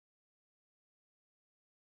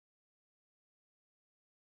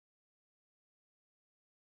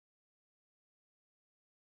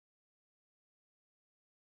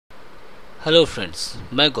Hello friends,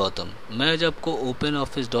 मैं गौतम। मैं आज आपको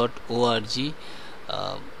OpenOffice.org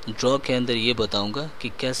ड्रॉ के अंदर ये बताऊंगा कि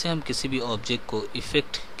कैसे हम किसी भी ऑब्जेक्ट को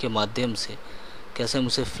इफ़ेक्ट के माध्यम से कैसे हम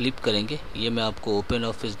उसे फ्लिप करेंगे। ये मैं आपको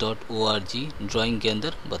OpenOffice.org ड्राइंग के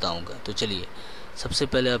अंदर बताऊंगा। तो चलिए, सबसे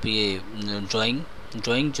पहले आप ये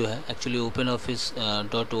ड्राइंग जो है एक्चुअली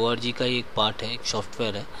OpenOffice.org का ही एक पार्ट है, एक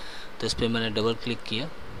सॉफ्टवेयर है। तो इस पर मैंने डबल क्लिक किया।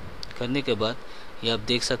 करने के बाद ये आप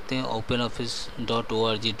देख सकते हैं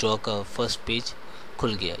OpenOffice.org ड्रॉ का फर्स्ट पेज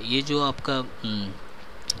खुल गया। ये जो आपका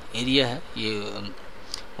एरिया है, ये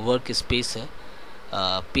वर्क स्पेस है,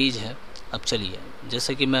 पेज है। अब चलिए,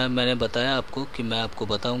 जैसे कि मैंने बताया आपको कि मैं आपको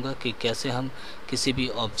बताऊंगा कि कैसे हम किसी भी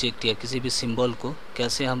ऑब्जेक्ट या किसी भी सिंबल को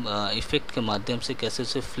कैसे हम इफ़ेक्ट के माध्यम से कैसे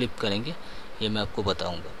उसे फ्लिप करेंगे, ये मैं आपको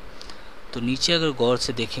बताऊंगा। तो नीचे अगर गौर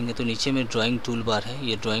से देखेंगे तो नीचे में ड्राइंग टूल बार है।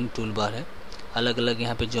 ये ड्राइंग टूल बार है। अलग अलग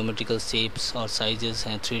यहाँ पे ज्योमेट्रिकल शेप्स और साइजेस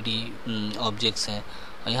हैं, 3D ऑब्जेक्ट्स हैं।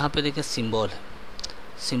 और यहाँ पे देखें सिंबल है,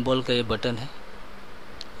 सिंबल का ये बटन है।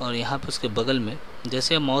 और यहाँ पे उसके बगल में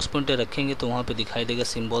जैसे आप माउस पॉइंटर रखेंगे तो वहाँ पे दिखाई देगा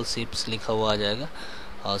सिंबल शेप्स लिखा हुआ आ जाएगा।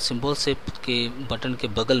 और सिंबल शेप के बटन के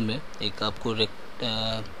बगल में एक आपको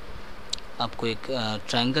एक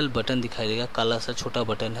ट्रायंगल बटन दिखाई देगा, काला सा छोटा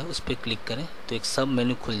बटन है। उस पर क्लिक करें तो एक सब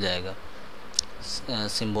मेन्यू खुल जाएगा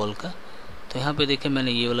सिंबल का। तो यहाँ पे देखें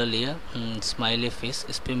मैंने ये वाला लिया, स्माइली फेस।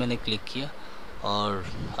 इस पर मैंने क्लिक किया और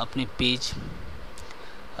अपने पेज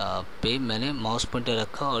पे मैंने माउस पॉइंटर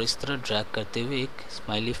रखा और इस तरह ड्रैग करते हुए एक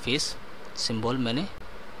स्माइली फेस सिंबल मैंने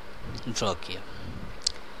ड्रॉ किया।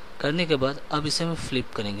 करने के बाद अब इसे हम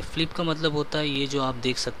फ्लिप करेंगे। फ्लिप का मतलब होता है ये जो आप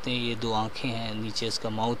देख सकते हैं, ये दो आँखें हैं, नीचे इसका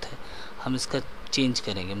माउथ है। हम इसका चेंज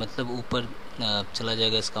करेंगे, मतलब ऊपर चला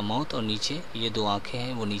जाएगा इसका माउथ और नीचे ये दो आँखें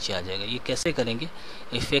हैं वो नीचे आ जाएगा। ये कैसे करेंगे?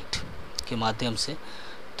 इफ़ेक्ट के माध्यम से।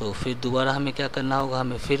 तो फिर दोबारा हमें क्या करना होगा,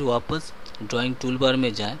 हमें फिर वापस ड्राइंग टूल बार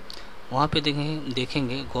में जाएं। वहाँ पे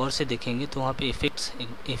देखेंगे गौर से देखेंगे तो वहाँ पे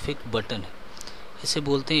इफ़ेक्ट बटन है। इसे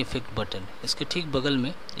बोलते हैं इफ़ेक्ट बटन। इसके ठीक बगल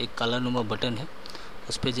में एक काला नुमा बटन है।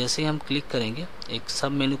 उस पर जैसे ही हम क्लिक करेंगे एक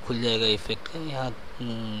सब मेनू खुल जाएगा इफ़ेक्ट का। यहाँ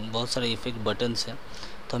बहुत सारे इफ़ेक्ट बटन्स हैं।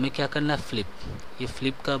 तो हमें क्या करना है, फ्लिप। ये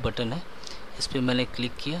फ्लिप का बटन है, इस पर मैंने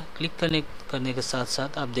क्लिक किया। क्लिक करने के साथ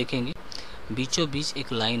साथ आप देखेंगे बीचों बीच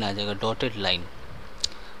एक लाइन आ जाएगा, डॉटेड लाइन।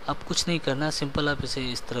 अब कुछ नहीं करना, सिंपल आप इसे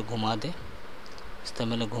इस तरह घुमा दें। इस तरह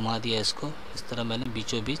मैंने घुमा दिया इसको, इस तरह मैंने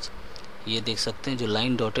बीचों बीच ये देख सकते हैं जो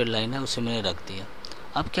लाइन डॉटेड लाइन है उसे मैंने रख दिया।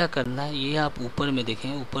 अब क्या करना है, ये आप ऊपर में देखें,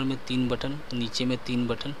 ऊपर में 3 बटन, नीचे में 3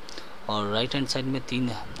 बटन और राइट हैंड साइड में 3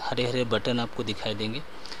 हरे हरे बटन आपको दिखाई देंगे।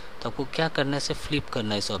 तो आपको क्या करना है, इसे फ्लिप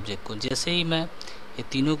करना है इस ऑब्जेक्ट को। जैसे ही मैं ये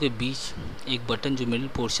तीनों के बीच एक बटन जो मिडिल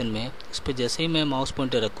पोर्शन में है उस पर जैसे ही मैं माउस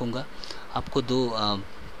पॉइंटर रखूँगा आपको 2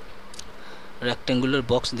 रेक्टेंगुलर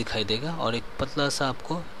बॉक्स दिखाई देगा और एक पतला सा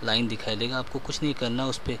आपको लाइन दिखाई देगा। आपको कुछ नहीं करना,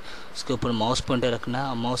 उसके ऊपर माउस पॉइंटर रखना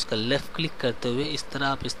और माउस का लेफ़्ट क्लिक करते हुए इस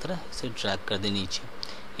तरह इसे ड्रैग कर दें नीचे।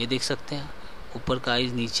 ये देख सकते हैं ऊपर का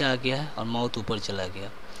आइज नीचे आ गया है और माउथ ऊपर चला गया।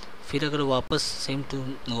 फिर अगर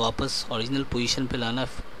वापस ओरिजिनल पोजीशन पे लाना,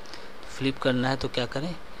 फ्लिप करना है तो क्या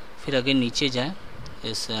करें, फिर अगेन नीचे जाएं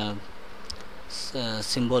इस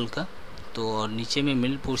सिंबल का। तो और नीचे में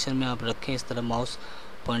मिडिल पोर्शन में आप रखें इस तरह mouse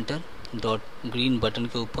pointer dot green button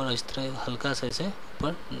के ऊपर और इस तरह हल्का सा इसे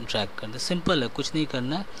ऊपर ड्रैग कर दें। सिंपल है, कुछ नहीं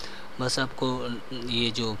करना है। बस आपको ये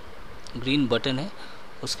जो ग्रीन बटन है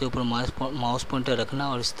उसके ऊपर माउस पॉइंटर रखना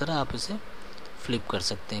और इस तरह आप इसे फ्लिप कर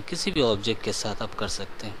सकते हैं। किसी भी ऑब्जेक्ट के साथ आप कर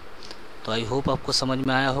सकते हैं। तो आई होप आपको समझ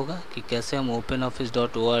में आया होगा कि कैसे हम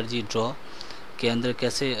OpenOffice.org ड्रॉ के अंदर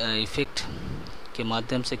कैसे इफ़ेक्ट के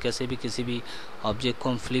माध्यम से कैसे भी किसी भी ऑब्जेक्ट को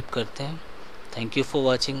हम फ्लिप करते हैं। Thank you for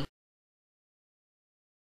watching.